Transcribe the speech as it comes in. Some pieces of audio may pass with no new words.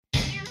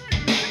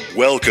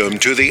Welcome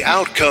to the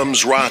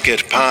Outcomes Rocket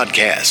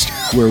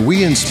podcast, where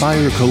we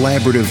inspire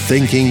collaborative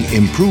thinking,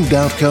 improved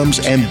outcomes,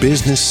 and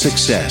business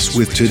success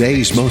with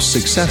today's most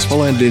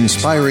successful and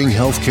inspiring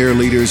healthcare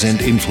leaders and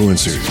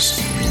influencers.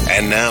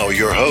 And now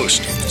your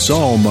host,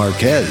 Saul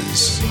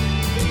Marquez.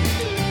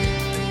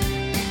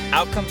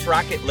 Outcomes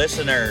Rocket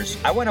listeners,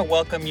 I want to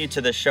welcome you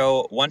to the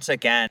show once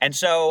again. And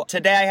so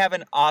today I have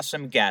an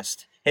awesome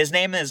guest. His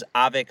name is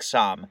Avik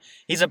Som.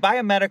 He's a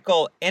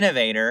biomedical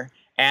innovator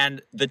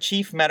and the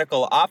Chief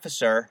Medical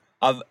Officer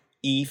of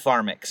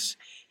ePharmx.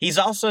 He's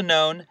also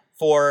known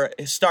for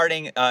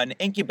starting an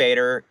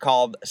incubator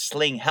called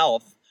Sling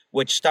Health,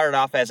 which started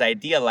off as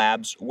Idea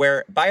Labs,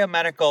 where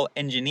biomedical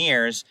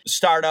engineers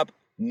start up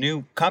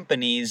new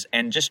companies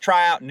and just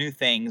try out new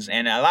things.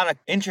 And a lot of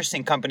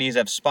interesting companies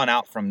have spun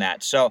out from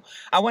that. So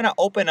I want to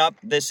open up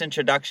this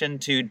introduction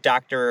to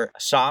Dr.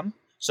 Som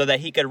so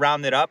that he could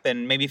round it up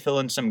and maybe fill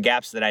in some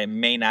gaps that I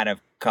may not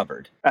have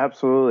covered.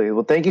 Absolutely.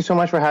 Well, thank you so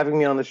much for having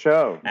me on the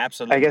show.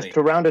 Absolutely. I guess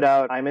to round it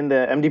out, I'm in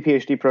the MD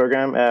PhD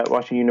program at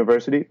Washington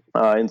University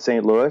in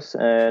St. Louis.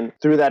 And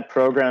through that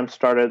program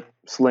started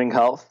Sling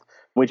Health,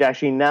 which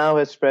actually now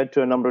has spread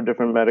to a number of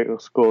different medical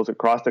schools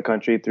across the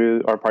country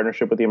through our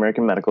partnership with the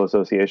American Medical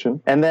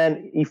Association. And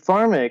then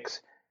ePharmx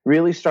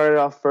really started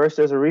off first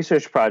as a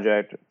research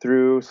project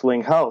through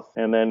Sling Health,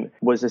 and then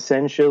was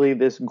essentially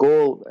this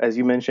goal, as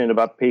you mentioned,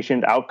 about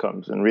patient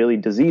outcomes and really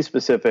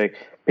disease-specific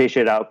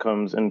patient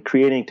outcomes and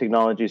creating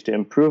technologies to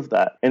improve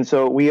that. And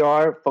so we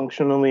are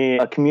functionally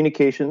a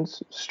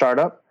communications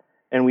startup,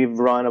 and we've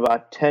run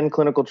about 10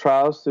 clinical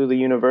trials through the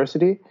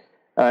university,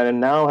 and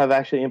now have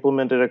actually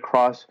implemented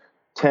across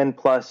 10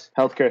 plus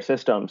healthcare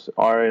systems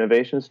our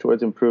innovations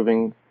towards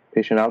improving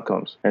patient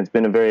outcomes. And it's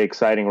been a very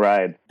exciting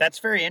ride. That's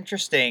very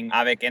interesting,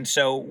 Avik. And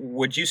so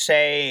would you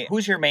say,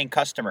 who's your main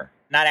customer?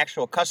 Not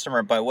actual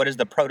customer, but what is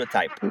the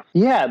prototype?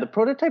 Yeah, the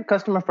prototype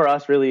customer for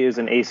us really is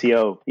an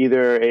ACO.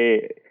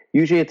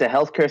 Usually it's a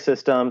healthcare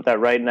system that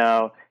right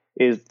now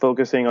is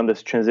focusing on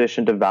this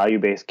transition to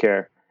value-based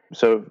care.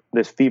 So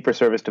this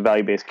fee-for-service to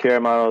value-based care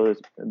model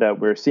that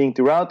we're seeing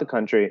throughout the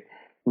country,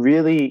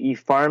 really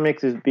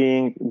ePharmx is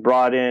being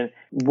brought in,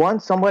 one,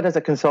 somewhat as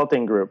a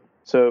consulting group.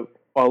 So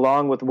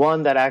along with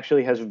one that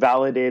actually has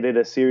validated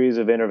a series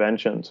of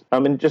interventions.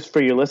 And just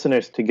for your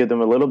listeners to give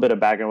them a little bit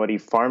of background what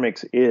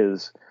ePharmx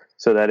is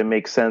so that it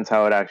makes sense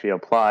how it actually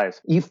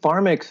applies.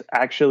 ePharmx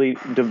actually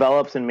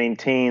develops and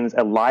maintains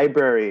a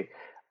library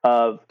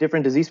of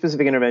different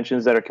disease-specific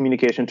interventions that are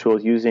communication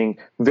tools using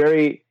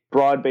very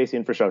broad-based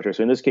infrastructure.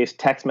 So in this case,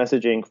 text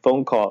messaging,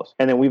 phone calls.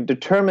 And then we've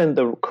determined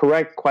the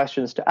correct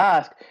questions to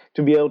ask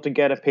to be able to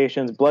get a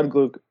patient's blood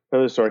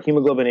glucose or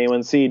hemoglobin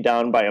A1C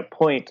down by a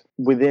point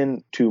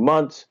within 2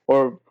 months,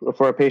 or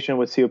for a patient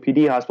with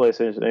COPD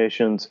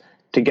hospitalizations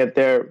to get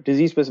their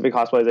disease-specific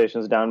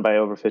hospitalizations down by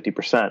over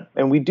 50%.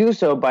 And we do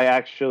so by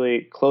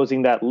actually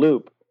closing that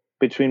loop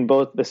between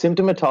both the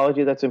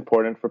symptomatology that's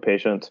important for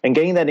patients and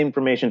getting that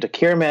information to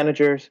care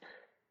managers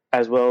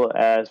as well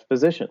as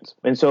physicians.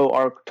 And so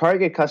our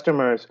target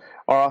customers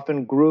are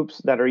often groups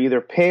that are either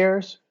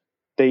payers,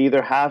 they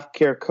either have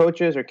care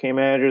coaches or care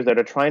managers that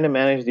are trying to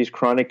manage these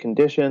chronic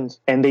conditions,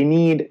 and they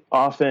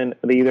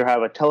either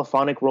have a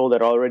telephonic role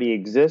that already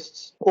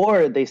exists,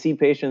 or they see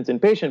patients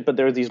inpatient, but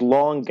there are these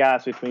long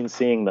gaps between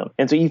seeing them.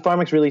 And so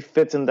ePharmx really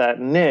fits in that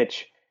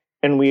niche.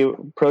 And we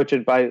approach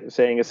it by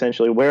saying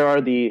essentially, where are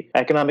the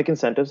economic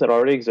incentives that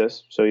already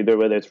exist? So either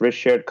whether it's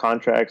risk-shared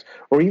contracts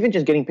or even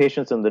just getting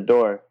patients in the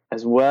door,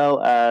 as well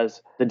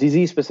as the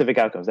disease-specific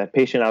outcomes, that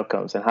patient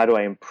outcomes, and how do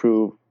I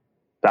improve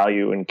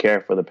value and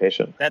care for the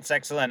patient? That's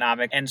excellent,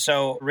 Avik. And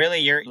so really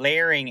you're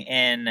layering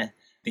in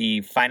the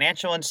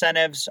financial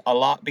incentives a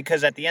lot,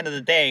 because at the end of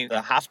the day,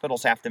 the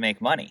hospitals have to make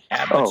money.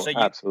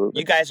 Absolutely.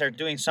 You guys are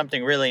doing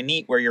something really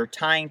neat where you're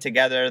tying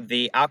together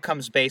the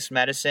outcomes-based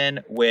medicine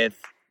with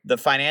the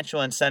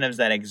financial incentives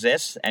that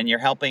exist, and you're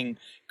helping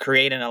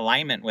create an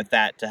alignment with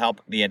that to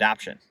help the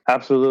adoption.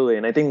 Absolutely.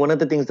 And I think one of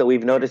the things that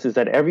we've noticed is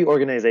that every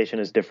organization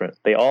is different.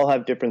 They all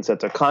have different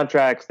sets of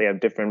contracts, they have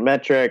different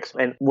metrics.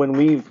 And when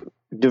we've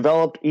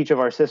developed each of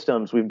our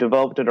systems, we've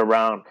developed it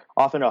around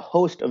often a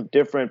host of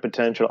different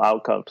potential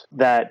outcomes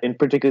that in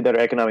particular that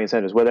are economic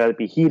incentives, whether that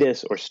be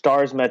HEDIS or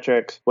STARS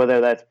metrics,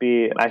 whether that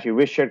be actually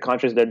risk-shared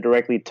contracts that are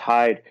directly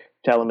tied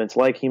to elements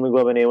like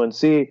hemoglobin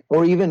A1C,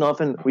 or even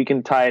often we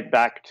can tie it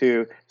back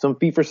to some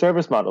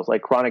fee-for-service models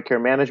like chronic care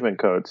management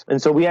codes. And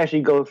so we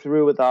actually go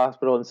through with the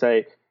hospital and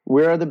say,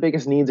 where are the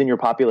biggest needs in your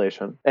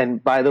population?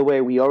 And by the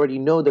way, we already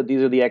know that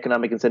these are the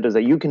economic incentives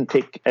that you can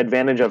take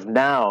advantage of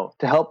now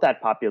to help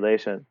that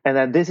population. And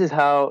that this is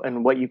how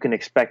and what you can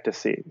expect to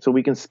see. So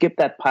we can skip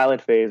that pilot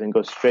phase and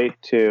go straight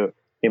to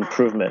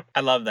improvement. I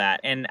love that.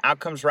 And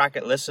Outcomes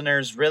Rocket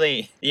listeners,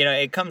 really,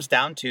 it comes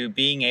down to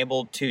being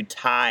able to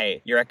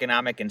tie your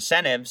economic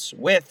incentives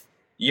with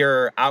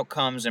your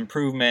outcomes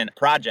improvement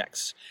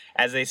projects.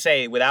 As they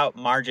say, without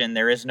margin,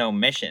 there is no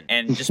mission.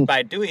 And just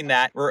by doing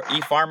that,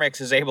 ePharmx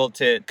is able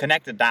to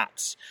connect the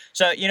dots.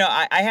 So,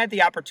 I had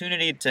the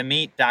opportunity to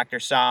meet Dr.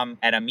 Som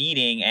at a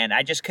meeting, and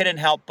I just couldn't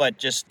help but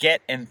just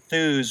get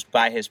enthused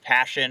by his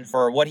passion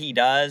for what he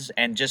does.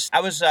 And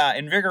I was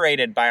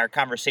invigorated by our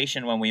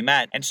conversation when we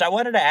met. And so I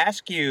wanted to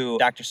ask you,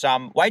 Dr.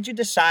 Som, why'd you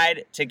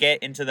decide to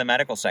get into the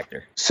medical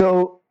sector?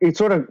 So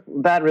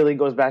that really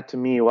goes back to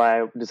me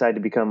why I decided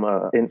to become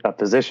a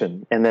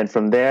physician. And then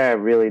from there,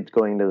 really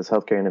going into this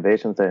healthcare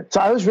innovation thing. So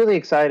I was really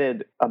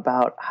excited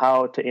about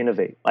how to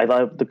innovate. I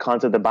love the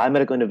concept that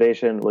biomedical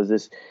innovation was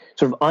this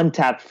sort of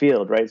untapped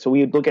field, right? So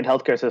we look at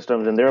healthcare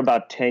systems and they're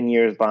about 10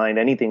 years behind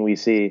anything we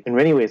see, in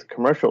many ways,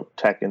 commercial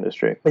tech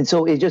industry. And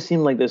so it just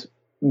seemed like this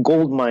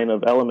gold mine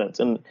of elements.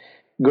 And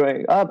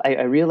growing up,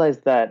 I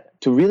realized that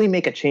to really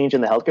make a change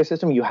in the healthcare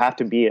system, you have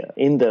to be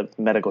in the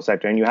medical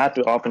sector and you have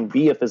to often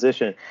be a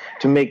physician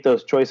to make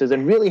those choices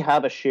and really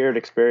have a shared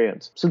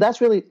experience. So that's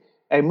really,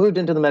 I moved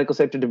into the medical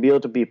sector to be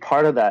able to be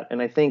part of that.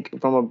 And I think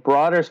from a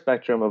broader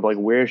spectrum of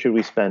where should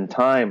we spend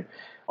time,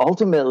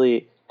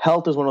 ultimately,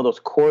 health is one of those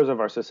cores of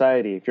our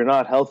society. If you're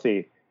not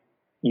healthy,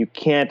 you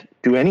can't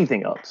do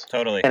anything else.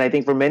 Totally. And I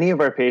think for many of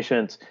our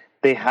patients,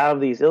 they have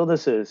these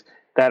illnesses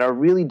that are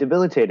really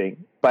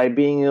debilitating. By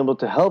being able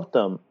to help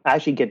them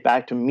actually get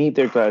back to meet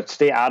their goals,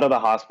 stay out of the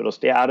hospital,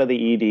 stay out of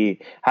the ED,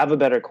 have a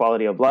better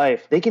quality of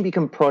life, they can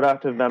become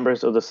productive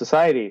members of the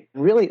society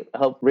and really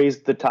help raise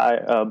the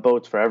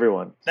boats for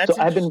everyone. So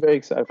I've been very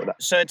excited for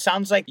that. So it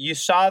sounds like you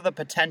saw the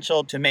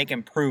potential to make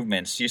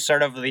improvements. You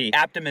sort of the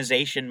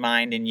optimization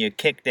mind and you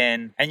kicked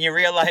in and you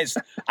realized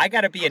I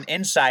got to be an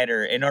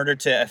insider in order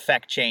to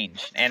affect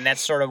change. And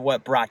that's sort of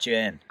what brought you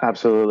in.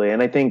 Absolutely.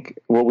 And I think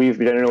what we've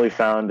generally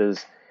found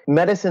is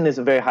medicine is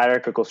a very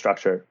hierarchical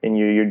structure, and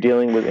you're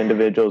dealing with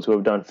individuals who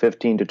have done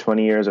 15 to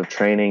 20 years of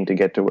training to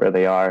get to where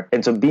they are.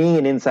 And so being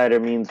an insider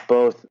means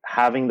both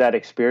having that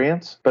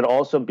experience, but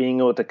also being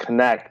able to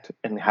connect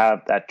and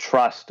have that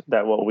trust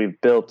that what we've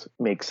built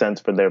makes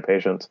sense for their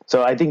patients.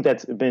 So I think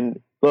that's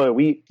been,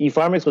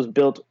 ePharmx was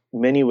built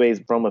many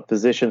ways from a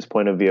physician's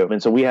point of view.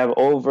 And so we have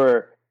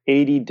over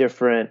 80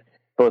 different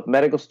both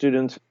medical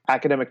students,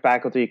 academic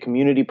faculty,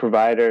 community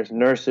providers,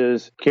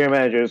 nurses, care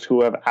managers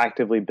who have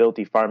actively built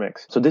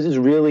ePharmx. So this is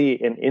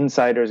really an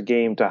insider's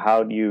game to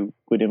how you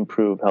would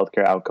improve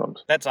healthcare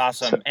outcomes. That's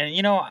awesome. And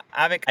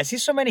Avik, I see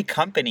so many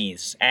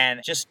companies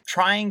and just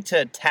trying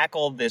to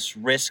tackle this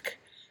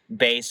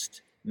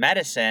risk-based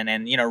medicine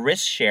and,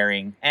 risk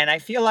sharing. And I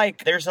feel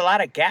like there's a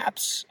lot of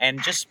gaps.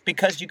 And just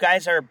because you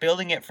guys are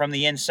building it from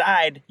the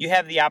inside, you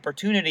have the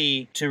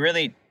opportunity to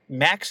really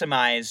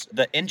maximize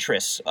the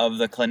interests of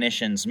the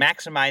clinicians,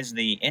 maximize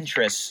the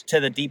interests to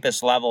the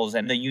deepest levels.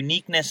 And the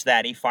uniqueness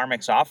that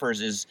ePharmx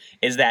offers is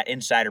that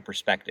insider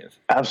perspective.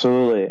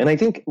 Absolutely. And I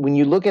think when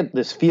you look at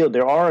this field,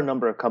 there are a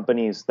number of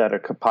companies that are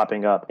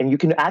popping up, and you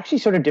can actually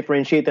sort of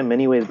differentiate them in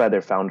many ways by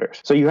their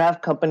founders. So you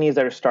have companies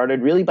that are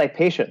started really by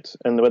patients,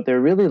 and what they're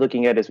really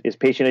looking at is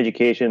patient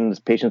education,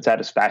 patient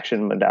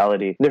satisfaction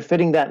modality. They're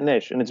fitting that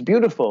niche, and it's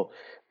beautiful.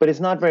 But it's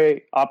not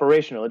very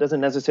operational. It doesn't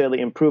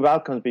necessarily improve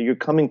outcomes, but you're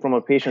coming from a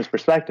patient's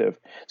perspective.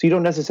 So you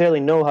don't necessarily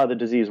know how the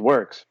disease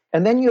works.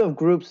 And then you have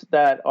groups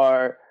that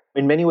are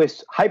in many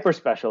ways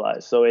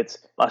hyper-specialized. So it's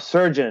a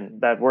surgeon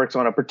that works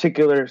on a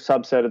particular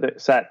subset of the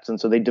sets,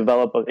 and so they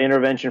develop an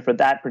intervention for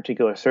that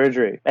particular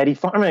surgery. At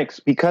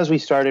ePharmx, because we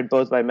started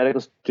both by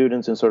medical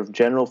students and sort of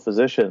general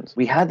physicians,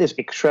 we had this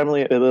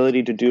extremely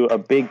ability to do a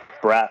big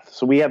breadth.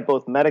 So we have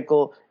both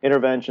medical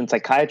interventions,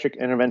 psychiatric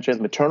interventions,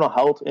 maternal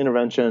health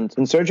interventions,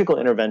 and surgical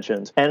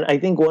interventions. And I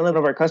think one of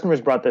our customers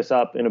brought this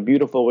up in a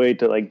beautiful way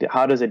to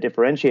how does it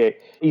differentiate?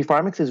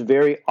 ePharmx is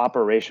very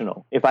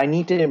operational. If I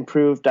need to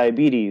improve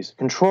diabetes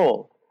control,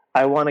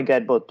 I want to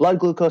get both blood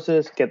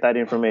glucoses, get that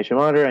information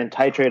monitor, and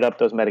titrate up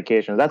those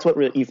medications. That's what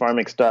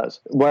ePharmx does.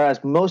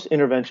 Whereas most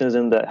interventions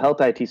in the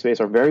health IT space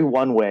are very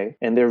one-way,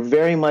 and they're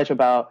very much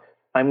about,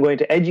 I'm going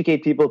to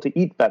educate people to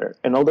eat better.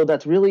 And although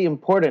that's really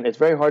important, it's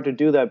very hard to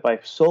do that by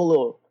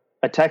solo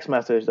a text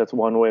message that's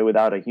one way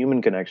without a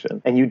human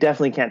connection. And you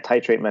definitely can't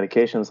titrate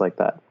medications like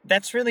that.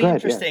 That's really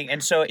interesting. Yeah.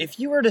 And so if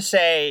you were to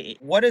say,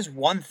 what is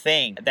one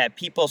thing that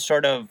people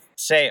sort of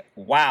say,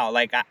 wow,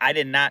 I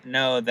did not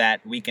know that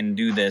we can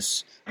do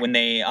this when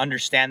they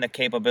understand the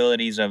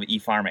capabilities of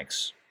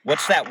ePharmx?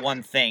 What's that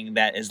one thing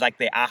that is like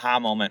the aha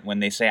moment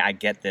when they say, I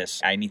get this,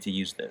 I need to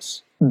use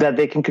this? That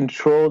they can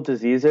control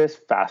diseases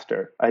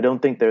faster. I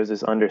don't think there's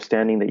this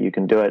understanding that you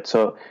can do it.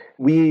 So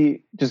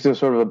just as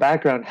sort of a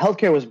background,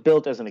 healthcare was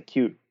built as an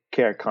acute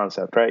care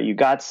concept, right? You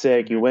got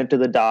sick, you went to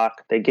the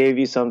doc, they gave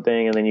you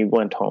something, and then you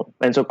went home.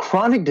 And so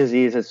chronic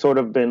disease has sort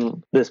of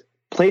been this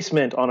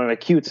placement on an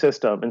acute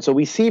system. And so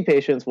we see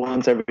patients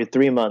once every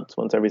 3 months,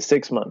 once every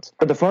 6 months.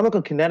 But the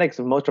pharmacokinetics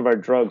of most of our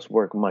drugs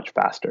work much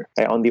faster,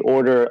 right? On the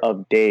order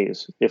of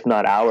days, if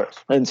not hours.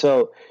 And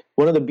so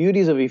one of the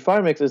beauties of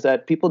ePharmx is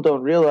that people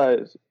don't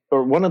realize,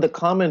 or one of the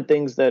common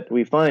things that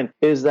we find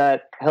is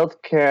that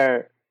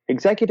healthcare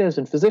executives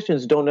and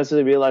physicians don't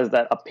necessarily realize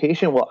that a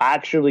patient will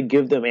actually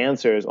give them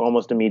answers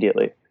almost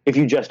immediately if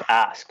you just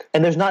ask.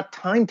 And there's not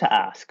time to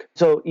ask.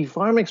 So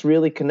ePharmx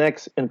really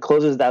connects and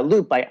closes that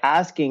loop by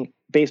asking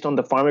based on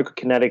the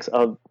pharmacokinetics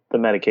of the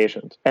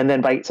medications. And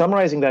then by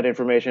summarizing that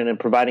information and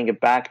providing it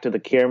back to the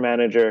care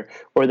manager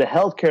or the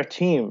healthcare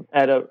team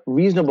at a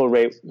reasonable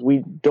rate,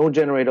 we don't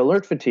generate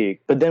alert fatigue.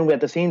 But then at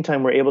the same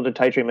time, we're able to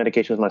titrate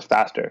medications much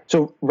faster.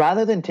 So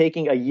rather than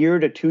taking a year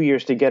to 2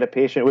 years to get a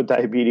patient with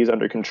diabetes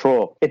under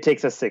control, it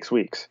takes us 6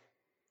 weeks.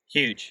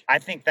 Huge. I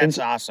think that's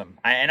awesome.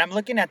 And I'm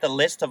looking at the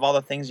list of all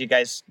the things you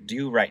guys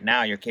do right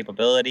now, your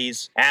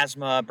capabilities: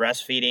 asthma,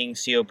 breastfeeding,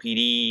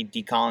 COPD,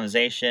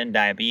 decolonization,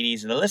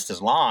 diabetes. The list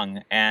is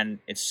long, and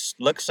it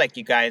looks like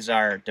you guys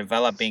are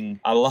developing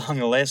a long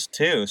list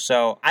too.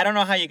 So I don't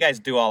know how you guys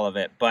do all of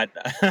it, but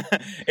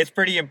it's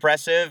pretty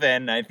impressive.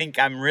 And I think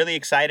I'm really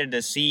excited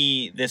to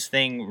see this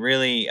thing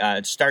really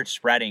start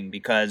spreading,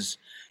 because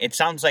it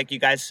sounds like you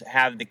guys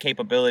have the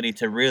capability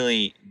to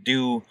really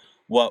do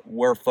what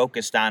we're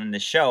focused on in the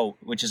show,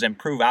 which is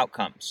improve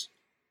outcomes.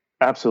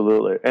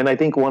 Absolutely. And I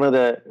think one of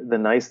the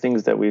nice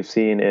things that we've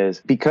seen is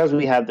because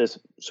we have this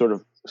sort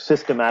of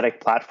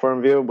systematic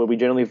platform view, what we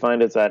generally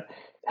find is that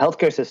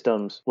healthcare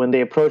systems, when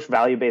they approach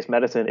value-based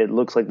medicine, it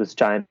looks like this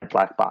giant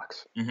black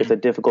box. Mm-hmm. It's a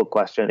difficult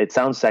question. It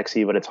sounds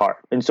sexy, but it's hard.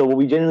 And so what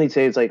we generally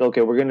say is like,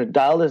 okay, we're going to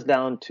dial this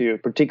down to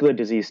particular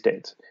disease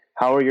states.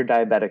 How are your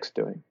diabetics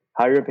doing?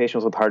 How are your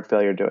patients with heart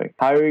failure doing?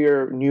 How are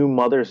your new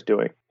mothers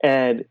doing?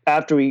 And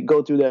after we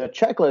go through the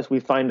checklist, we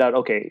find out,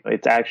 okay,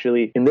 it's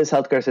actually in this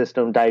healthcare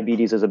system,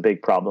 diabetes is a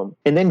big problem.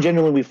 And then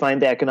generally we find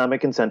the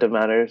economic incentive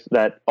matters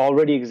that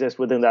already exist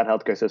within that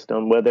healthcare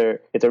system, whether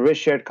it's a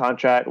risk shared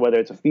contract, whether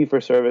it's a fee for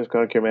service,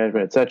 chronic care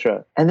management, et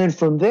cetera. And then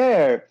from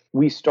there,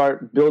 we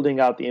start building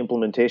out the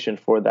implementation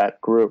for that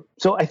group.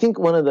 So I think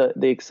one of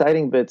the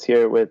exciting bits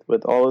here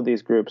with all of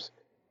these groups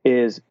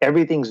is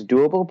everything's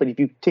doable, but if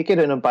you take it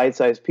in a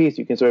bite-sized piece,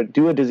 you can sort of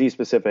do a disease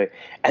specific,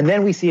 and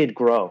then we see it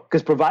grow.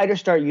 Because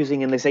providers start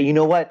using it and they say, you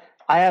know what,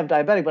 I have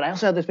diabetic, but I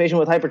also have this patient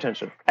with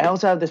hypertension. I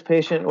also have this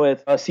patient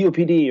with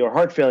COPD or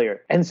heart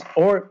failure,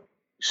 or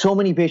so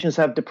many patients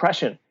have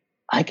depression.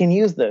 I can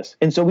use this.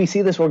 And so we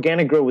see this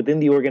organic growth within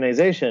the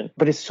organization,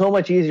 but it's so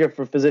much easier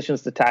for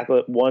physicians to tackle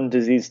it one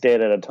disease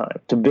state at a time,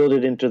 to build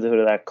it into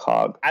that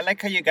cog. I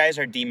like how you guys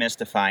are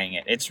demystifying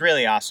it. It's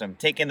really awesome.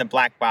 Taking the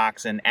black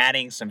box and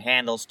adding some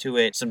handles to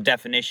it, some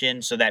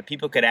definition, so that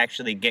people could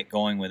actually get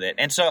going with it.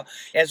 And so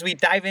as we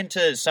dive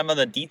into some of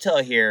the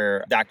detail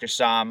here, Dr.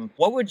 Som,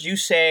 what would you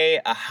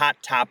say a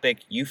hot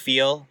topic you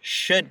feel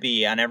should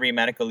be on every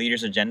medical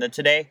leader's agenda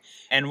today?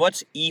 And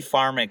what's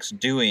ePharmx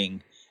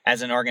doing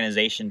as an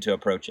organization to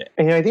approach it?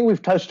 And I think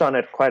we've touched on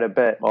it quite a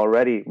bit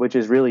already, which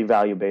is really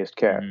value-based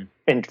care. Mm-hmm.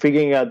 And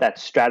figuring out that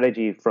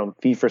strategy from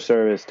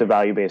fee-for-service to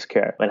value-based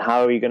care. And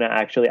how are you going to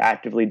actually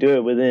actively do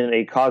it within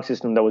a COG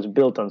system that was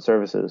built on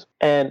services?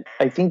 And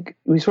I think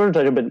we sort of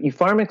touched on it, but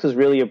ePharmx is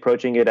really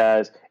approaching it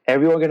as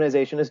every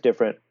organization is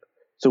different.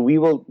 So we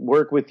will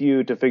work with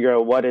you to figure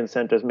out what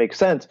incentives make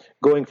sense,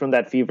 going from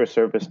that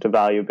fee-for-service to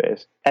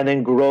value-based, and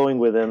then growing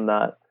within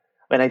that.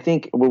 And I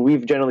think what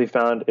we've generally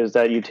found is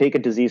that you take a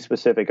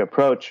disease-specific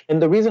approach.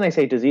 And the reason I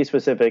say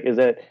disease-specific is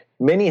that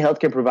many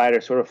healthcare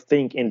providers sort of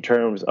think in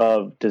terms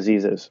of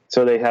diseases.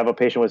 So they have a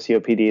patient with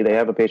COPD, they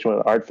have a patient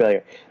with heart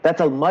failure.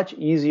 That's a much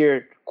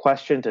easier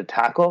question to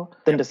tackle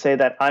than to say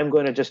that I'm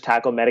going to just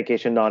tackle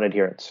medication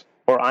non-adherence,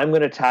 or I'm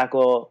going to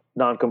tackle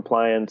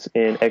non-compliance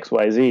in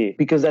XYZ,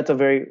 because that's a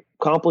very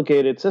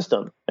complicated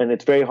system. And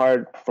it's very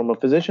hard from a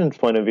physician's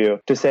point of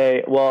view to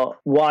say, well,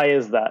 why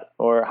is that?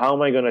 Or how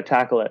am I going to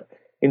tackle it?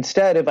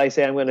 Instead, if I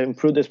say I'm going to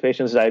improve this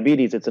patient's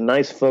diabetes, it's a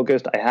nice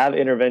focused, I have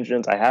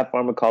interventions, I have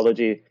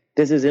pharmacology,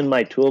 this is in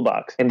my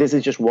toolbox. And this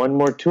is just one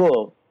more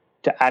tool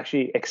to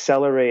actually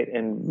accelerate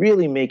and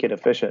really make it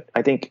efficient.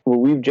 I think what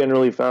we've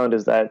generally found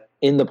is that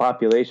in the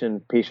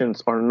population,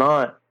 patients are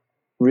not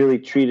really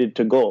treated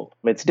to goal.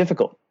 It's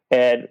difficult.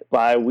 And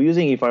by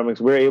using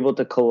ePharmx, we're able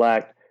to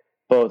collect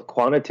both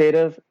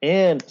quantitative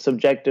and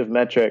subjective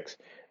metrics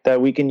that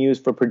we can use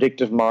for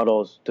predictive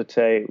models to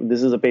say,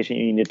 this is a patient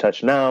you need to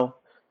touch now.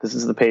 This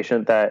is the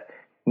patient that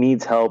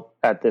needs help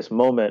at this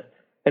moment,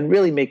 and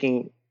really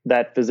making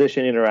that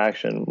physician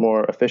interaction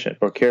more efficient,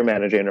 or care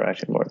manager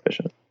interaction more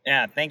efficient.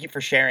 Yeah, thank you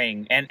for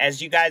sharing. And as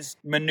you guys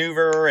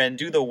maneuver and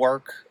do the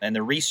work and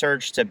the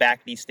research to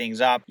back these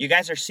things up, you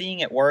guys are seeing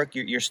it work.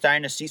 You're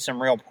starting to see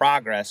some real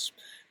progress.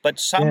 But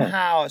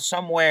somehow,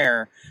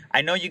 somewhere,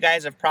 I know you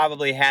guys have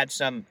probably had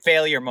some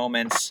failure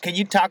moments. Can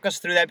you talk us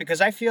through that?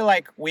 Because I feel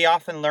like we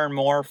often learn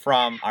more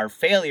from our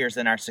failures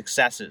than our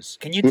successes.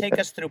 Can you take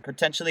us through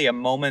potentially a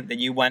moment that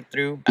you went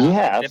through?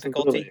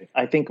 Difficulty? Absolutely.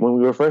 I think when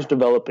we were first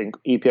developing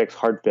EPX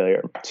heart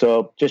failure,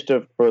 so just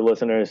for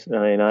listeners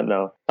that may not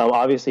know,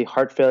 obviously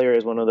heart failure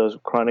is one of those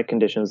chronic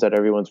conditions that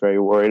everyone's very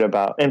worried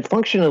about. And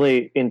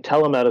functionally, in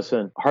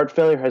telemedicine, heart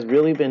failure has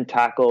really been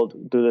tackled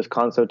through this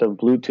concept of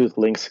Bluetooth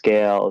link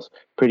scales,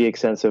 pretty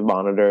extensive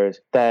monitors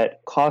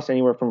that cost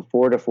anywhere from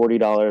 $4 to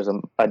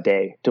 $40 a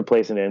day to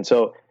place it in.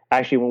 So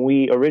Actually, when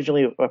we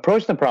originally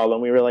approached the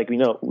problem, we were like,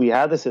 we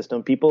have the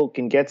system. People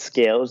can get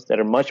scales that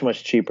are much,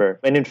 much cheaper.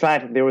 And in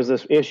fact, there was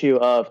this issue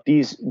of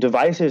these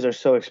devices are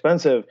so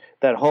expensive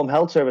that home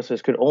health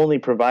services could only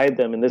provide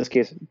them, in this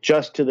case,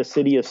 just to the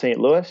city of St.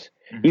 Louis,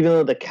 even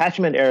though the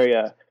catchment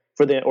area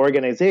for the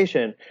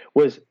organization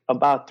was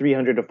about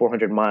 300 to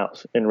 400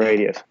 miles in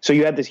radius. So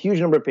you had this huge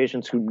number of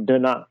patients who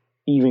did not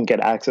even get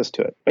access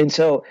to it. And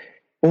so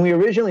when we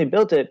originally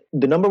built it,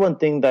 the number one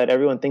thing that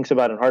everyone thinks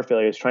about in heart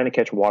failure is trying to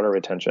catch water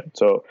retention.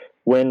 So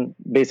when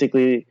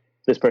basically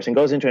this person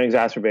goes into an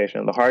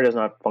exacerbation, the heart is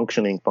not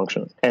functioning,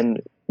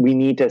 and we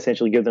need to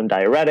essentially give them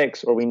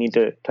diuretics, or we need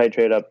to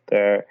titrate up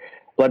their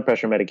blood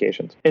pressure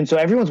medications. And so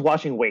everyone's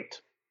watching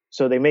weight.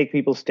 So they make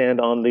people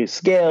stand on these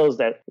scales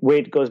that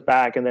weight goes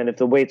back, and then if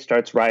the weight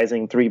starts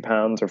rising 3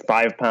 pounds or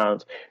 5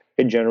 pounds,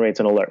 it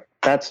generates an alert.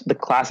 That's the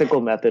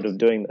classical method of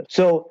doing this.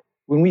 So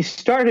when we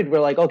started,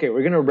 we're like, okay,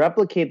 we're going to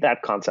replicate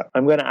that concept.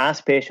 I'm going to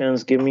ask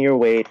patients, give me your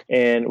weight,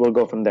 and we'll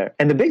go from there.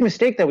 And the big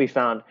mistake that we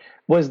found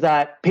was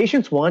that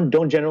patients, one,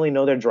 don't generally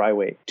know their dry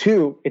weight.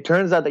 Two, it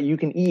turns out that you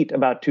can eat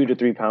about 2 to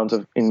 3 pounds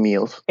in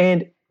meals.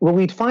 And what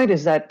we'd find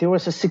is that there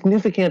was a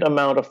significant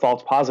amount of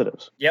false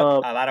positives. Yep, a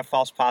lot of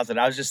false positives.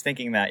 I was just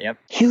thinking that, yep.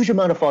 Huge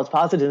amount of false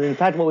positives. In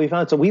fact, what we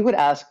found, so we would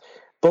ask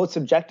both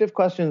subjective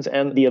questions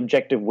and the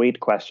objective weight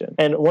question.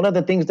 And one of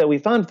the things that we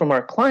found from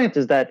our clients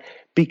is that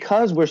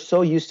because we're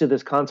so used to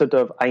this concept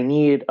of I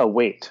need a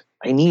weight,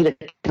 I need a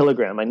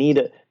kilogram,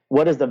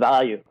 what is the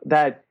value,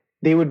 that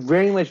they would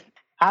very much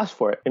ask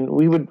for it. And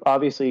we would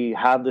obviously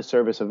have the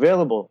service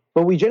available.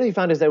 What we generally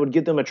found is that would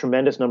give them a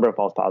tremendous number of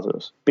false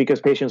positives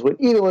because patients would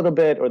eat a little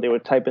bit, or they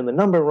would type in the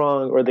number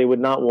wrong, or they would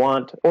not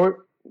want,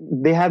 or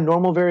they have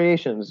normal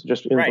variations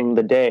just in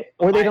the day,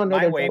 or they don't know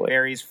my their weight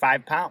varies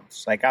 5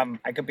 pounds. Like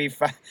I could be,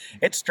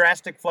 it's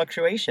drastic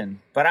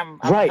fluctuation, but I'm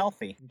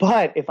healthy.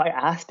 But if I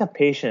asked a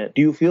patient,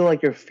 do you feel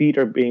like your feet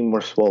are being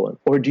more swollen,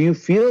 or do you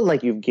feel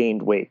like you've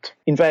gained weight?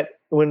 In fact,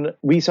 when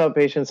we saw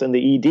patients in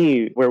the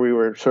ED, where we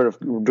were sort of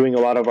doing a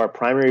lot of our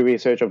primary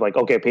research of like,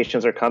 okay,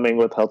 patients are coming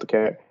with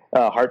healthcare,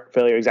 heart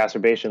failure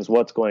exacerbations,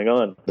 what's going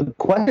on? The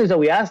questions that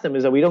we ask them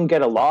is that we don't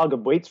get a log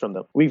of weights from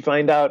them. We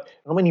find out,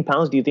 how many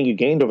pounds do you think you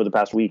gained over the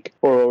past week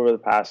or over the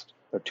past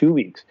 2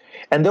 weeks?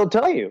 And they'll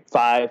tell you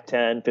 5,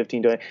 10,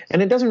 15, 20.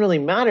 And it doesn't really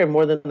matter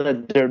more than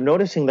that they're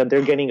noticing that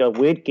they're getting a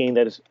weight gain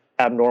that is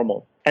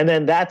abnormal. And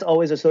then that's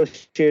always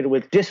associated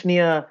with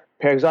dyspnea,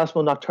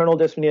 paroxysmal nocturnal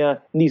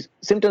dyspnea, and these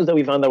symptoms that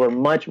we found that were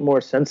much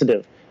more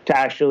sensitive to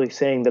actually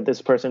saying that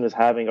this person is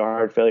having a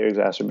heart failure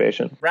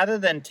exacerbation. Rather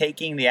than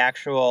taking the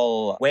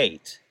actual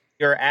weight,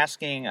 you're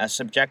asking a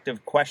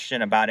subjective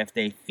question about if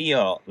they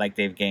feel like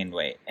they've gained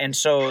weight. And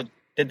so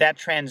did that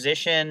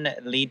transition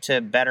lead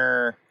to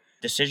better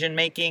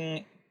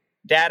decision-making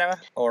data,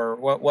 or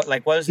what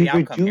was the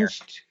outcome here?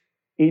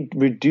 It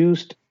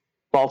reduced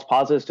false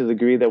positives to the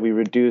degree that we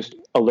reduced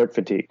alert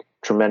fatigue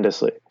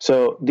tremendously.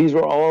 So these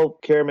were all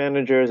care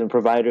managers and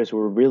providers who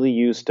were really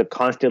used to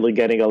constantly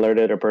getting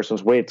alerted a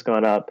person's weight's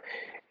gone up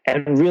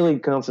and really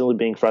constantly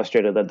being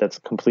frustrated that that's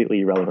completely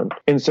irrelevant.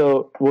 And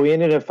so what we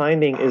ended up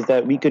finding is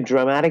that we could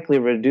dramatically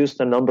reduce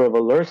the number of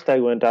alerts that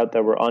went out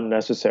that were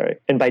unnecessary.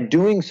 And by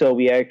doing so,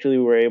 we actually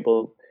were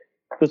able,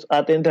 because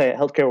at the end of the day,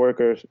 healthcare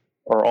workers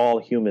are all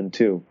human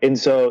too. And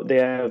so they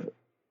have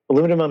a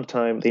limited amount of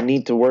time. They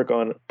need to work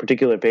on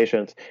particular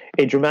patients.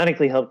 It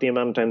dramatically helped the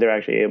amount of time they're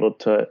actually able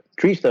to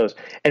treat those.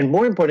 And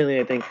more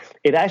importantly, I think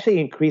it actually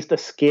increased the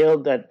scale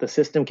that the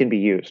system can be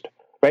used.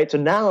 Right. So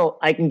now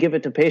I can give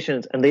it to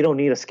patients and they don't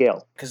need a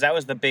scale. Because that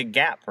was the big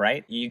gap,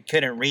 right? You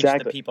couldn't reach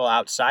the people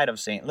outside of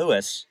St.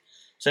 Louis.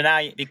 So now,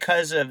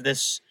 because of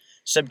this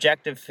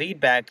subjective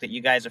feedback that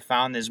you guys have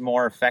found is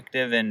more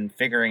effective in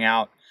figuring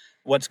out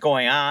what's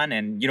going on,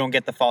 and you don't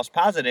get the false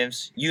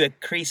positives, you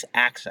increase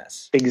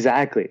access.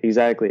 Exactly.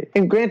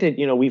 And granted,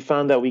 we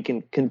found that we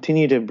can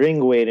continue to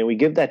bring weight and we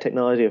give that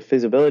technology a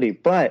feasibility.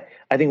 But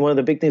I think one of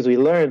the big things we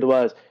learned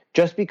was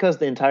just because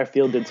the entire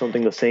field did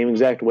something the same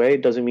exact way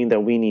doesn't mean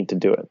that we need to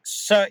do it.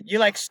 So you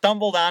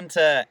stumbled onto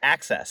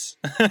access.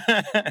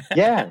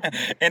 Yeah.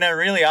 In a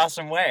really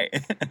awesome way.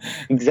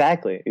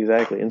 Exactly.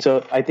 And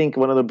so I think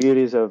one of the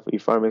beauties of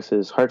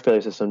ePharmix's heart failure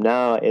system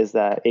now is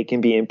that it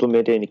can be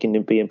implemented, and it can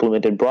be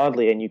implemented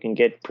broadly, and you can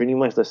get pretty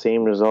much the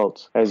same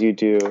results as you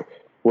do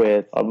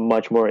with a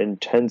much more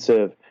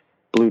intensive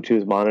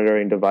Bluetooth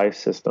monitoring device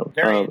system.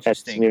 Very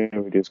interesting. At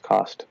reduced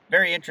cost.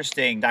 Very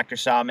interesting, Dr.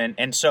 Som.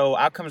 And so,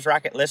 Outcomes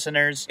Rocket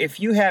listeners, if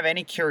you have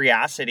any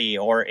curiosity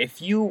or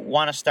if you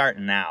want to start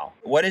now,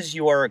 what is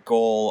your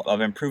goal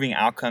of improving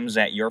outcomes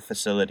at your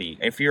facility?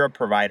 If you're a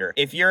provider,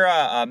 if you're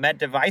a med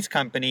device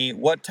company,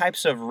 what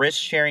types of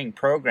risk-sharing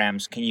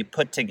programs can you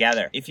put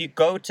together? If you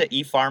go to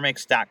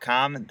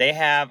ePharmix.com, they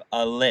have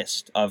a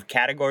list of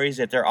categories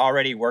that they're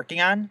already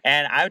working on.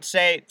 And I would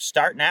say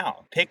start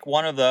now. Pick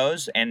one of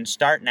those and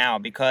start now,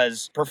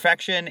 because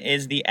perfection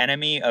is the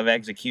enemy of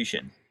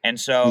execution. And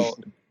so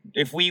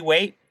if we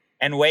wait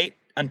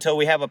until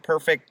we have a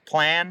perfect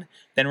plan,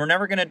 then we're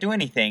never going to do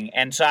anything.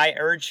 And so I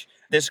urge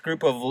this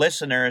group of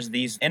listeners,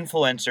 these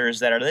influencers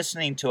that are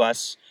listening to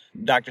us,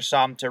 Dr.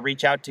 Som, to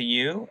reach out to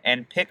you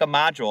and pick a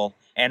module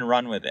and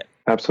run with it?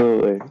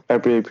 Absolutely. I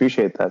really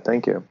appreciate that.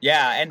 Thank you.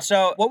 Yeah. And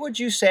so what would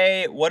you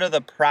say, what are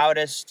the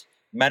proudest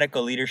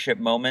medical leadership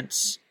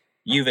moments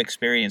you've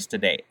experienced to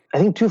date? I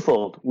think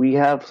twofold. We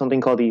have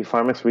something called the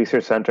Pharmix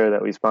Research Center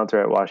that we sponsor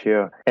at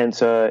WashU. And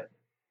so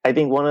I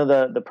think one of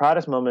the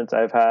proudest moments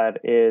I've had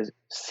is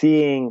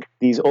seeing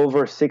these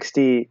over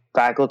 60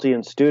 faculty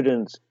and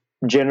students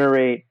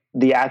generate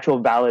the actual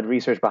valid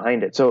research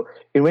behind it. So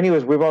in many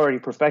ways, we've already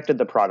perfected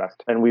the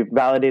product and we've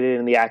validated it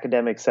in the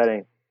academic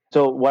setting.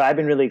 So what I've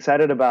been really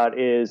excited about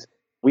is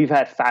we've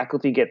had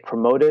faculty get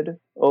promoted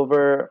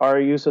over our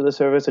use of the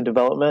service and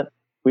development.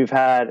 We've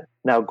had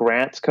now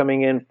grants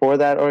coming in for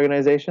that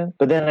organization.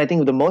 But then I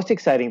think the most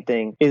exciting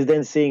thing is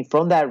then seeing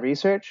from that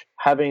research,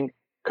 having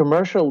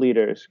commercial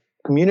leaders,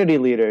 community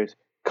leaders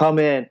come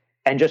in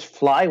and just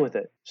fly with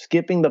it,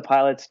 skipping the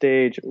pilot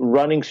stage,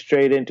 running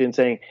straight into and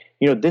saying,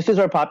 this is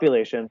our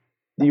population.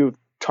 You've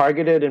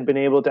targeted and been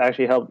able to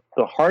actually help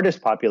the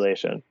hardest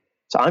population.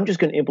 So I'm just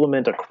going to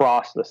implement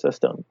across the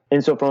system.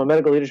 And so from a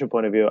medical leadership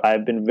point of view,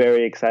 I've been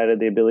very excited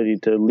the ability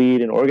to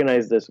lead and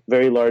organize this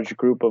very large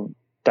group of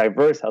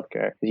diverse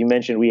healthcare. As you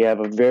mentioned, we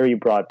have a very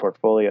broad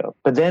portfolio.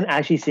 But then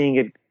actually seeing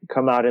it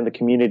come out in the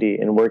community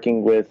and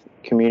working with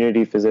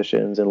community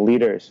physicians and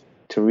leaders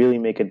to really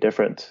make a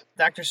difference.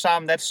 Dr.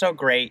 Som, that's so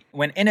great.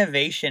 When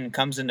innovation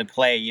comes into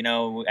play,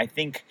 I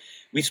think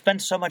we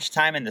spend so much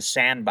time in the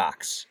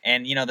sandbox.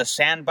 And, the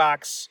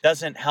sandbox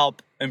doesn't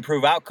help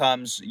improve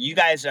outcomes. You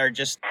guys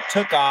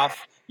took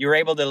off. You were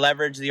able to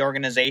leverage the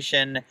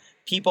organization.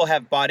 People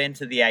have bought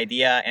into the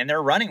idea and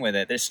they're running with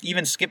it. They're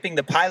even skipping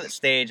the pilot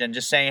stage and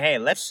just saying, hey,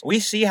 we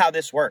see how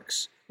this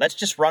works. Let's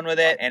just run with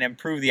it and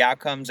improve the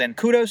outcomes. And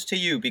kudos to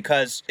you,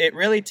 because it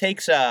really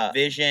takes a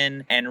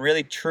vision and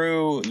really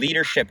true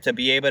leadership to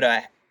be able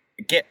to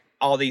get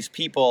all these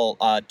people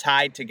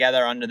tied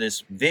together under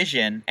this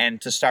vision and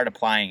to start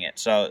applying it.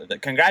 So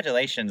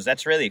congratulations.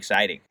 That's really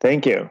exciting.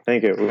 Thank you.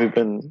 We've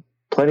been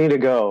plenty to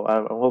go.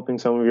 I'm hoping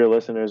some of your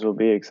listeners will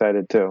be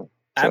excited too.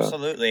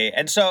 Absolutely.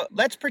 And so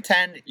let's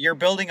pretend you're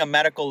building a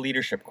medical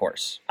leadership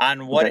course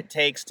on what it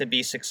takes to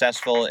be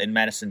successful in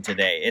medicine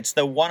today. It's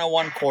the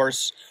 101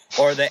 course,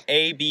 or the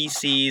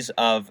ABCs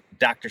of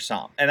Dr.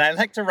 Som. And I'd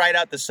like to write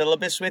out the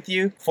syllabus with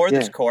you for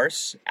this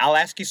course. I'll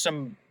ask you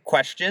some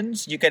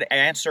questions you could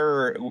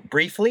answer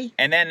briefly.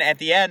 And then at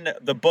the end,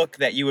 the book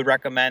that you would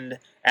recommend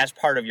as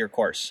part of your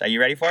course. Are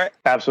you ready for it?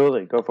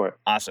 Absolutely. Go for it.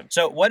 Awesome.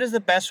 So what is the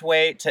best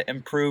way to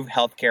improve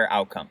healthcare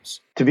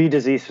outcomes? To be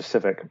disease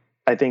specific.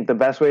 I think the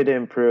best way to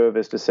improve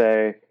is to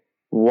say,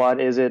 what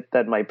is it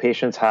that my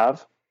patients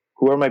have?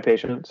 Who are my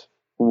patients?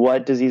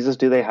 What diseases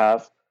do they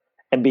have?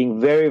 And being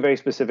very, very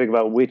specific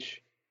about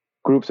which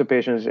groups of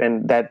patients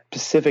and that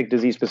specific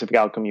disease-specific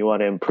outcome you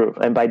want to improve.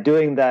 And by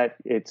doing that,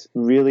 it's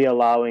really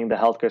allowing the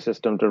healthcare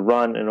system to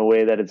run in a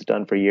way that it's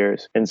done for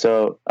years. And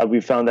so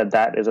we found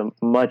that is a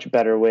much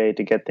better way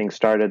to get things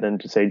started than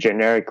to say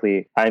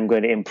generically, I'm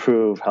going to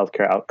improve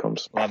healthcare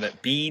outcomes. Love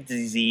it. Be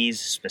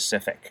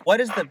disease-specific.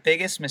 What is the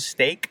biggest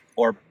mistake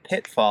or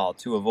pitfall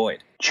to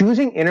avoid?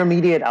 Choosing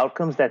intermediate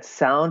outcomes that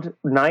sound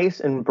nice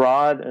and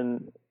broad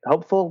and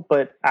helpful,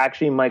 but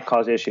actually might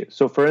cause issues.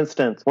 So for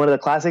instance, one of the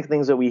classic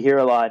things that we hear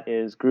a lot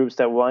is groups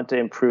that want to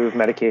improve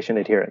medication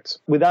adherence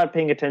without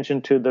paying attention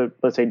to the,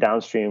 let's say,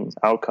 downstream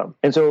outcome.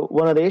 And so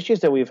one of the issues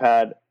that we've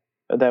had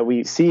that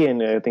we see,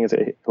 and I think it's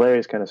a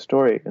hilarious kind of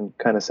story and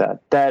kind of sad,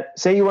 that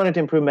say you wanted to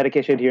improve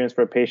medication adherence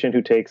for a patient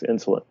who takes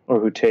insulin or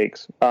who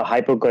takes a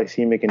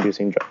hypoglycemic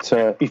inducing drug.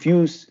 So if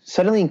you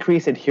suddenly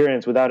increase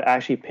adherence without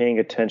actually paying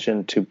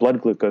attention to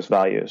blood glucose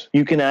values,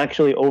 you can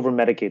actually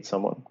over-medicate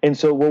someone. And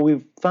so what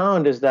we've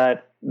found is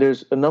that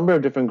there's a number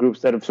of different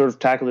groups that have sort of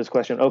tackled this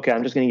question. Okay,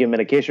 I'm just going to give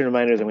medication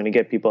reminders. I'm going to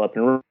get people up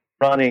and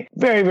running,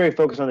 very, very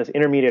focused on this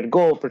intermediate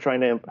goal for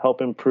trying to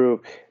help improve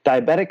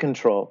diabetic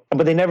control.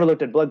 But they never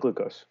looked at blood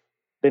glucose.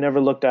 They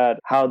never looked at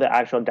how the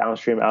actual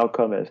downstream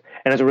outcome is.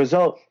 And as a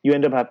result, you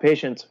end up have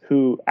patients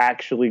who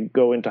actually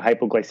go into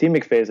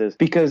hypoglycemic phases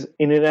because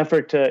in an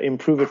effort to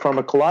improve it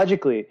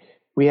pharmacologically,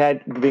 we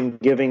had been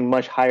giving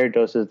much higher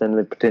doses than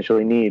they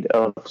potentially need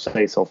of,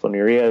 say,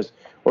 sulfonylureas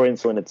or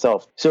insulin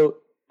itself. So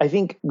I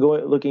think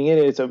looking at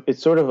it,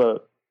 it's sort of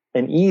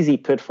an easy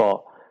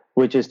pitfall,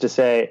 which is to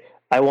say,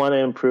 I want to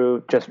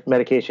improve just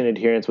medication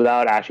adherence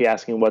without actually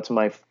asking what's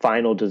my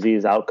final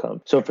disease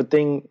outcome. So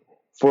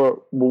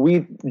for what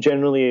we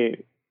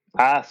generally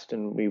asked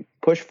and we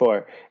push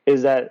for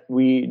is that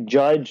we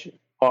judge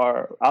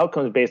our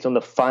outcomes based on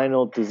the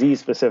final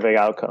disease-specific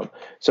outcome.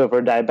 So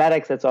for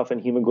diabetics, that's often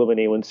hemoglobin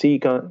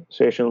A1C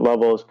concentration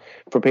levels.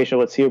 For patients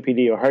with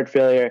COPD or heart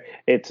failure,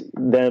 it's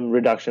them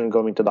reduction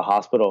going to the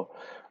hospital.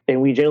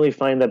 And we generally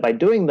find that by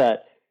doing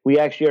that, we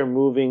actually are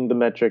moving the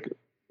metric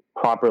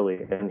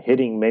properly and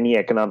hitting many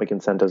economic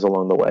incentives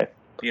along the way.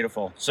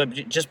 Beautiful. So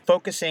just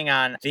focusing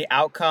on the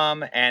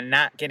outcome and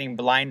not getting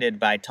blinded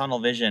by tunnel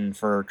vision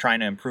for trying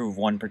to improve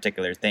one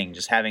particular thing,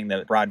 just having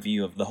the broad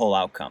view of the whole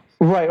outcome.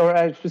 Right,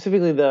 or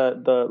specifically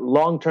the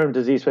long-term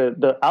disease,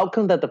 the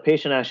outcome that the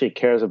patient actually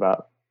cares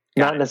about,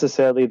 not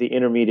necessarily the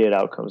intermediate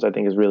outcomes, I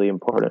think is really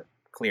important.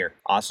 Clear.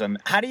 Awesome.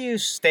 How do you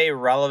stay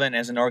relevant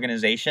as an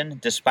organization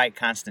despite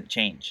constant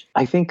change?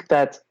 I think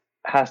that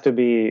has to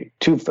be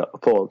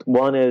twofold.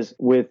 One is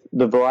with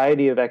the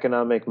variety of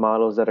economic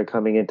models that are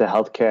coming into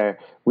healthcare,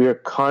 we are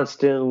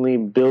constantly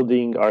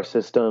building our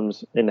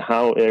systems and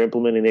how they're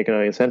implementing the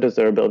economic incentives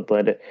that are built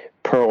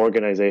per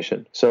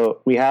organization.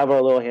 So we have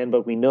our little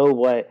handbook. We know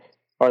what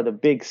are the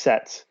big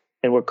sets,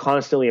 and we're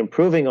constantly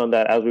improving on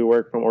that as we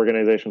work from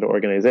organization to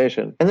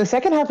organization. And the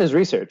second half is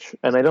research.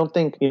 And I don't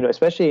think,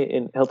 especially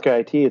in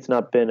healthcare IT, it's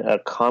not been a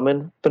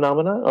common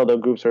phenomenon, although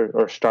groups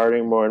are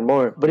starting more and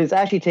more. But it's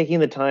actually taking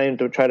the time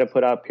to try to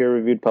put out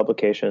peer-reviewed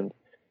publications,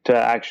 to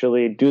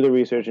actually do the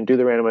research and do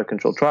the randomized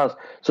controlled trials,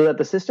 so that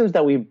the systems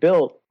that we've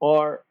built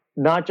are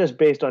not just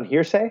based on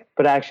hearsay,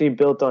 but actually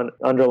built on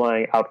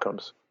underlying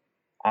outcomes.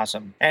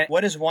 Awesome. And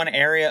what is one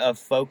area of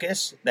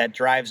focus that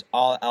drives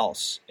all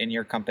else in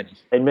your company?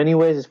 In many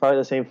ways, it's probably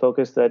the same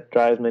focus that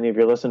drives many of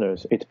your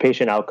listeners. It's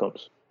patient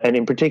outcomes. And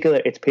in particular,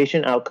 it's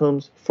patient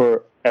outcomes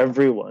for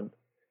everyone.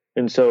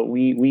 And so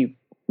we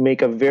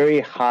make a very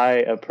high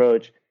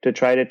approach to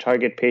try to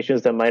target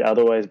patients that might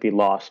otherwise be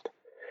lost.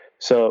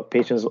 So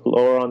patients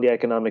lower on the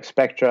economic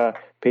spectra,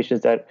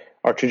 patients that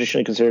are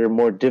traditionally considered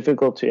more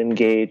difficult to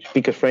engage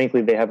because,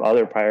 frankly, they have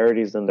other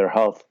priorities than their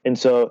health. And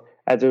so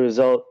as a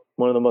result,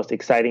 one of the most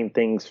exciting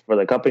things for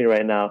the company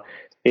right now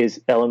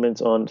is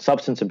elements on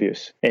substance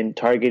abuse and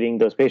targeting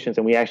those patients.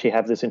 And we actually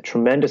have this in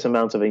tremendous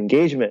amounts of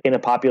engagement in a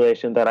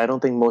population that I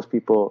don't think most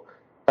people,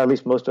 at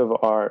least most of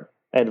our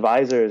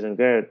advisors and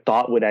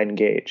thought would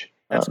engage.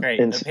 That's great.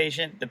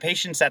 The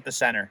patient's at the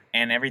center,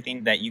 and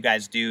everything that you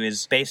guys do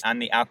is based on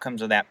the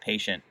outcomes of that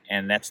patient,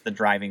 and that's the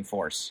driving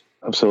force.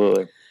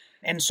 Absolutely.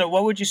 And so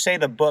what would you say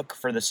the book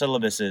for the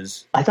syllabus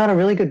is? I thought a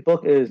really good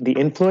book is The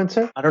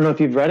Influencer. I don't know if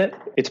you've read it.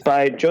 It's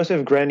by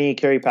Joseph Grenny,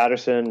 Kerry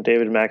Patterson,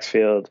 David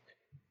Maxfield,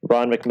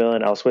 Ron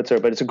McMillan, Al Switzer.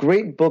 But it's a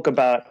great book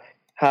about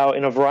how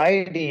in a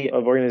variety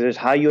of organizations,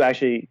 how you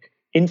actually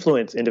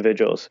influence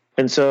individuals.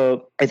 And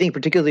so I think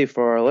particularly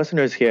for our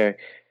listeners here,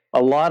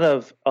 a lot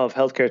of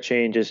healthcare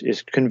change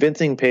is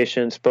convincing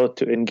patients both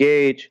to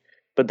engage,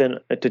 but then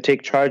to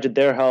take charge of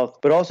their health,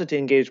 but also to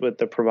engage with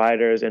the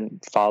providers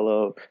and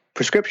follow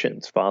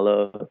prescriptions,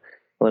 follow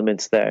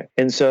limits there.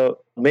 And so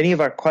many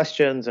of our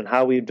questions and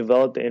how we've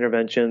developed the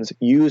interventions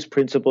use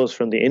principles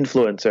from the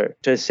influencer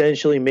to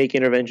essentially make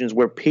interventions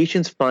where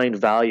patients find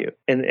value.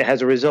 And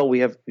as a result, we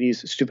have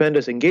these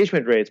stupendous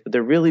engagement rates, but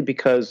they're really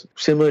because,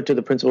 similar to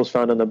the principles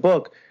found in the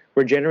book,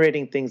 we're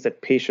generating things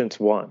that patients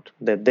want,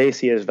 that they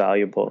see as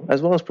valuable,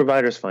 as well as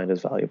providers find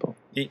as valuable.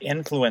 The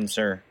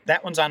influencer.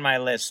 That one's on my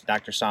list,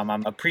 Dr. Som.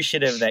 I'm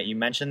appreciative that you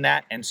mentioned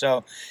that. And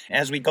so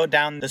as we go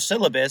down the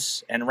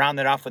syllabus and round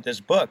it off with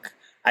this book,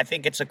 I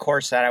think it's a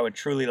course that I would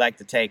truly like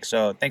to take.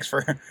 So thanks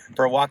for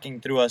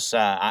walking through us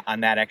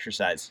on that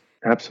exercise.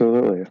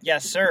 Absolutely.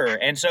 Yes, sir.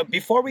 And so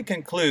before we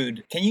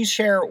conclude, can you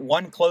share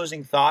one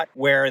closing thought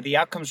where the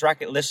Outcomes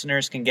Rocket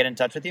listeners can get in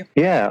touch with you?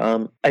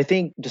 Yeah, I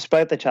think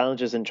despite the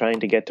challenges in trying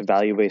to get to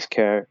value-based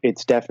care,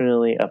 it's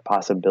definitely a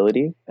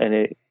possibility and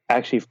it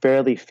actually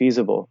fairly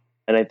feasible.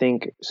 And I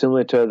think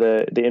similar to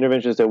the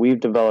interventions that we've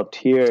developed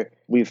here,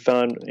 we've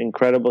found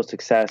incredible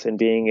success in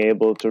being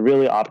able to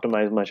really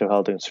optimize much of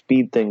health and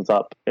speed things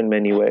up in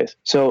many ways.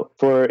 So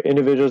for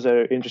individuals that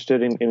are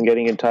interested in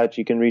getting in touch,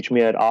 you can reach me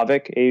at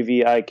Avik,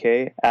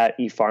 A-V-I-K, at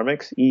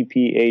ePharmix,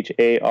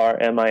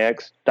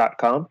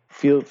 EPHARMIX.com.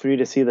 Feel free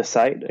to see the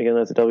site. Again,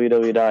 that's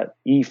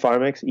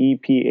www.ePharmix,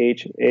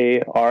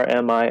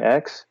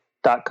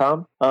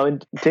 EPHARMIX.com.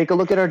 And take a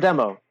look at our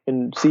demo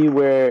and see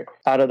where,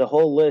 out of the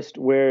whole list,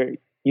 where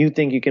you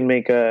think you can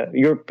make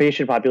your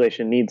patient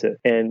population needs it.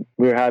 And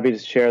we're happy to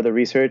share the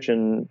research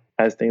and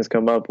as things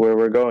come up where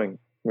we're going.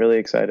 Really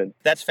excited.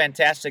 That's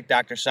fantastic,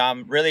 Dr.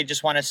 Som. Really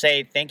just want to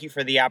say thank you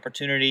for the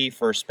opportunity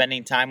for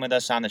spending time with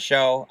us on the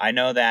show. I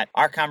know that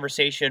our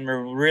conversation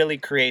will really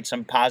create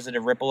some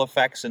positive ripple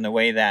effects in the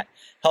way that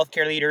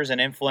healthcare leaders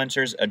and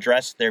influencers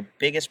address their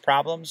biggest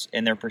problems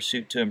in their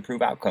pursuit to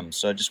improve outcomes.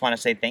 So I just want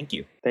to say thank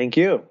you. Thank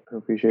you. I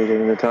appreciate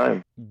taking the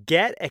time.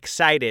 Get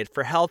excited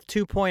for Health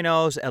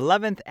 2.0's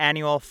 11th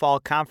annual fall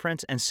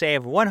conference and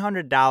save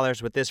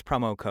 $100 with this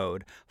promo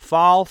code,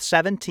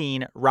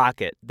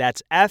 FALL17ROCKET.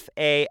 That's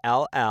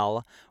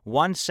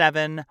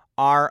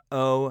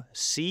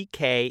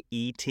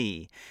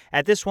FALL17ROCKET.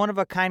 At this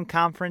one-of-a-kind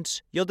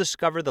conference, you'll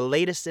discover the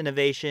latest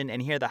innovation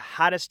and hear the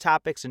hottest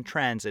topics and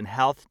trends in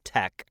health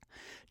tech.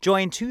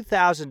 Join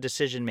 2,000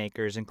 decision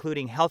makers,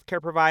 including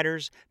healthcare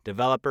providers,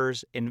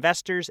 developers,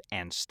 investors,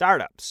 and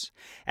startups,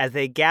 as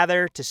they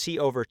gather to see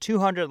over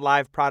 200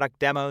 live product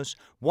demos,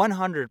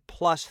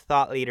 100-plus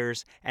thought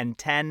leaders, and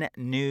 10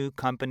 new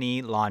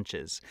company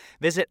launches.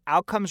 Visit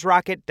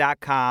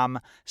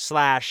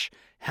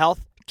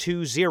outcomesrocket.com/Health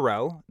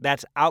health20.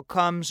 That's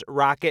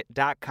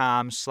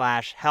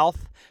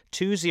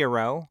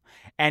outcomesrocket.com/health20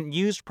 and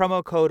use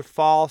promo code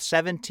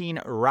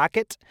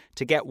FALL17ROCKET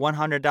to get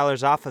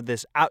 $100 off of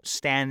this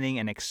outstanding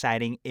and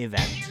exciting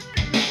event.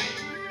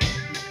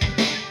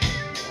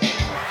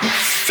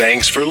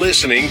 Thanks for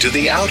listening to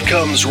the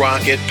Outcomes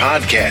Rocket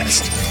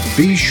podcast.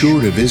 Be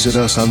sure to visit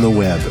us on the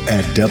web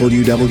at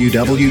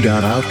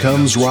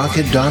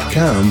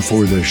www.outcomesrocket.com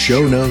for the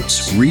show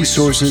notes,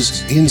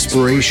 resources,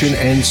 inspiration,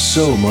 and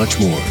so much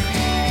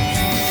more.